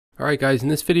Alright guys, in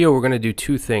this video we're going to do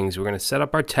two things. We're going to set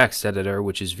up our text editor,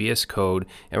 which is VS Code,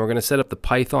 and we're going to set up the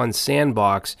Python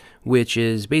Sandbox, which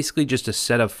is basically just a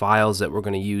set of files that we're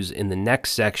going to use in the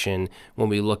next section when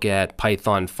we look at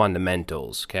Python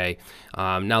fundamentals. Okay.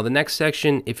 Now the next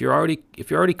section, if you're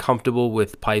already comfortable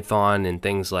with Python and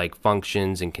things like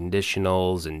functions and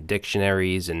conditionals and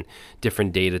dictionaries and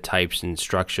different data types and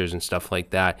structures and stuff like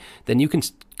that, then you can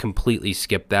completely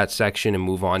skip that section and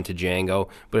move on to Django.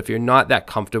 But if you're not that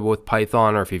comfortable with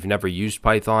Python, or if you've never used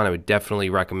Python, I would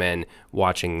definitely recommend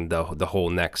watching the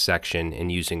whole next section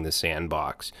and using the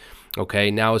Sandbox. Okay,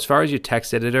 now as far as your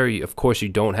text editor, of course you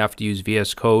don't have to use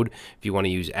VS Code. If you want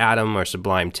to use Atom or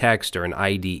Sublime Text or an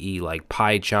IDE like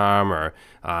PyCharm or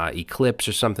Eclipse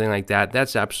or something like that,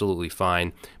 that's absolutely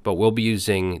fine. But we'll be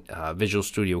using Visual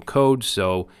Studio Code,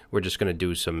 so we're just going to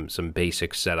do some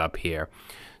basic setup here.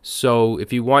 So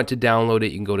if you want to download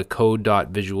it, you can go to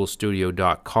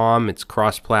code.visualstudio.com. It's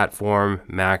cross-platform,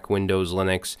 Mac, Windows,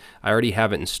 Linux. I already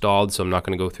have it installed, so I'm not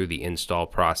going to go through the install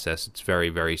process. It's very,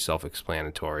 very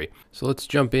self-explanatory. So let's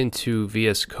jump into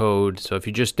VS Code. So if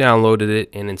you just downloaded it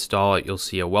and install it, you'll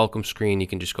see a welcome screen. You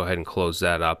can just go ahead and close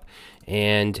that up.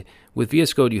 And with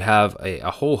VS Code, you have a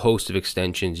whole host of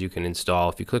extensions you can install.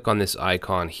 If you click on this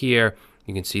icon here,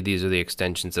 you can see these are the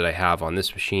extensions that I have on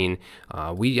this machine.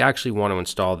 We actually want to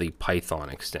install the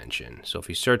Python extension. So if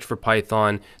you search for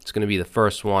Python, it's going to be the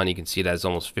first one. You can see it has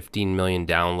almost 15 million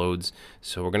downloads.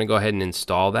 So we're going to go ahead and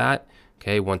install that.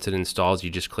 Okay, once it installs, you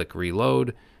just click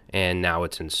reload, and now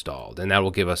it's installed. And that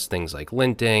will give us things like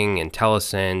linting,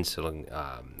 IntelliSense,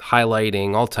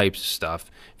 highlighting, all types of stuff.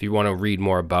 If you want to read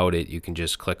more about it, you can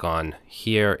just click on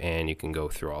here, and you can go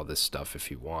through all this stuff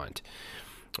if you want.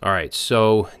 All right,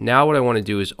 so now what I want to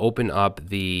do is open up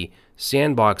the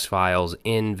Sandbox files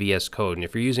in VS Code. And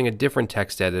if you're using a different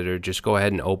text editor, just go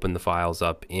ahead and open the files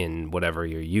up in whatever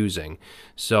you're using.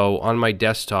 So on my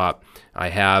desktop, I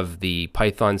have the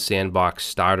Python Sandbox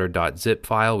starter.zip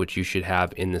file, which you should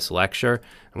have in this lecture.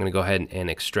 I'm going to go ahead and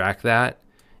extract that.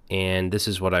 And this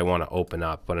is what I want to open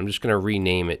up. But I'm just going to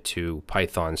rename it to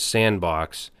Python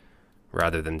Sandbox,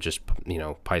 rather than just,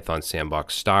 Python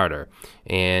Sandbox Starter.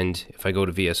 And if I go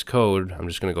to VS Code, I'm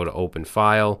just going to go to Open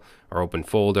File or Open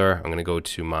Folder. I'm going to go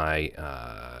to my,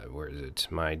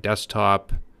 my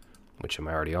desktop, which I'm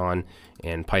already on,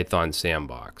 and Python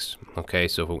Sandbox. Okay,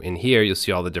 so in here, you'll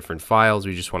see all the different files.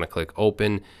 We just want to click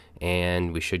Open,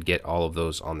 and we should get all of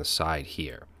those on the side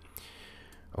here.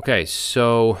 Okay,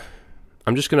 so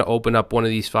I'm just going to open up one of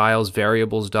these files.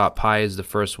 Variables.py is the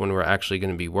first one we're actually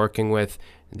going to be working with.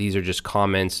 These are just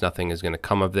comments. Nothing is going to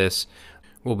come of this.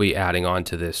 We'll be adding on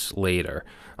to this later.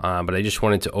 But I just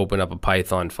wanted to open up a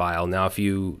Python file. Now, if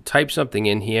you type something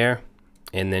in here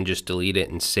and then just delete it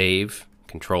and save,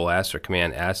 Control S or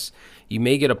Command S, you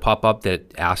may get a pop-up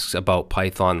that asks about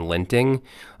Python linting.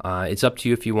 It's up to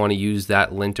you if you want to use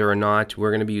that linter or not.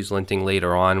 We're going to be using linting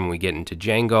later on when we get into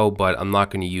Django, but I'm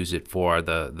not going to use it for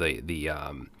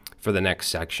for the next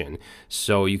section.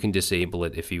 So you can disable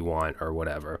it if you want or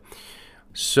whatever.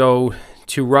 So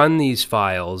to run these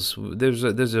files, there's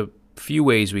a few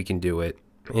ways we can do it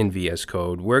in VS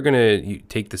Code. We're going to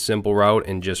take the simple route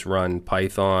and just run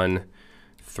Python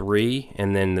 3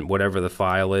 and then whatever the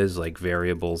file is, like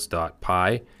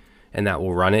variables.py, and that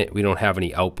will run it. We don't have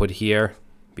any output here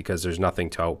because there's nothing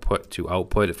to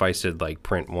output. If I said like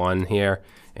print 1 here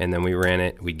and then we ran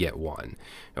it, we get 1.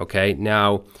 Okay,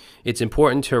 now it's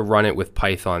important to run it with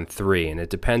Python 3, and it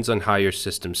depends on how your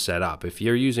system's set up. If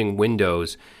you're using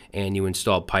Windows and you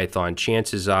install Python,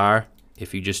 chances are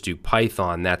if you just do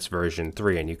Python, that's version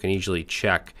 3, and you can easily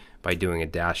check by doing a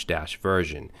 --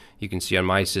 version. You can see on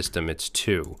my system it's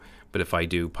 2, but if I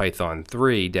do Python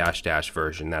 3 --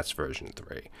 version, that's version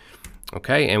 3.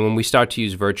 Okay, and when we start to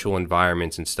use virtual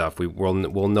environments and stuff, we'll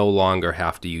no longer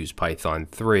have to use Python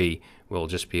 3. We'll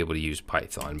just be able to use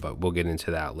Python, but we'll get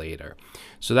into that later.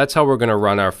 So that's how we're going to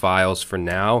run our files for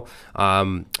now.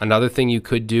 Another thing you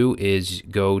could do is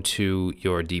go to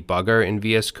your debugger in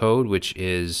VS Code, which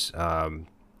is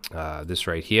this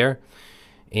right here.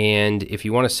 And if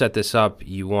you want to set this up,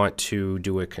 you want to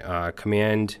do a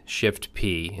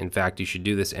Command-Shift-P. In fact, you should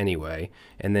do this anyway.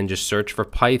 And then just search for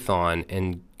Python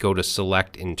and go to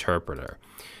Select Interpreter.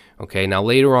 Okay, now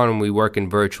later on when we work in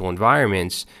virtual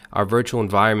environments, our virtual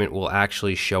environment will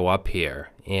actually show up here.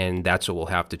 And that's what we'll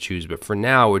have to choose. But for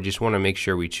now, we just want to make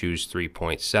sure we choose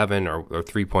 3.7 or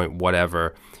 3.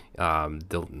 Whatever.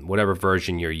 Whatever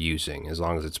version you're using, as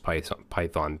long as it's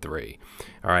Python 3.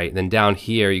 All right, then down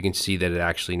here you can see that it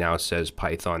actually now says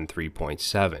Python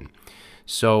 3.7.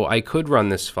 So I could run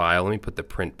this file. Let me put the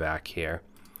print back here.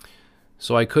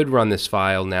 So I could run this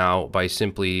file now by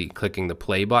simply clicking the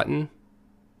play button.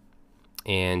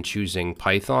 and choosing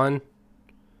Python.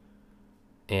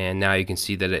 And now you can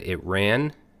see that it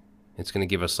ran. It's going to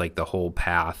give us like the whole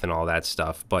path and all that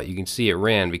stuff, but you can see it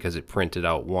ran because it printed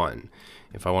out 1.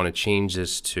 If I want to change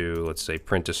this to, let's say,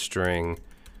 print a string,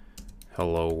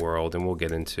 hello world, and we'll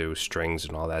get into strings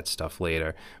and all that stuff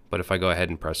later. But if I go ahead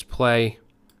and press play,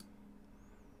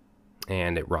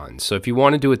 and it runs. So if you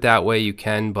want to do it that way, you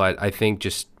can, but I think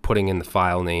just putting in the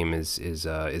file name is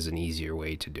an easier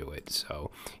way to do it.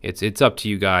 So it's up to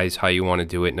you guys how you want to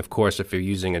do it. And of course, if you're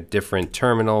using a different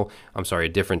a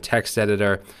different text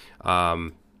editor,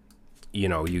 you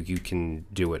know, you can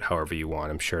do it however you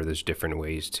want. I'm sure there's different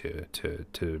ways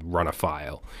to run a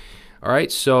file. All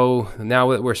right, so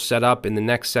now that we're set up, in the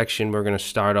next section, we're going to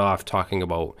start off talking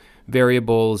about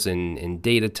variables and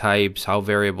data types, how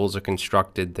variables are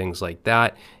constructed, things like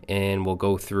that. And we'll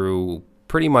go through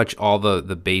pretty much all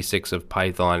the basics of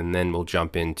Python, and then we'll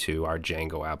jump into our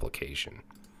Django application.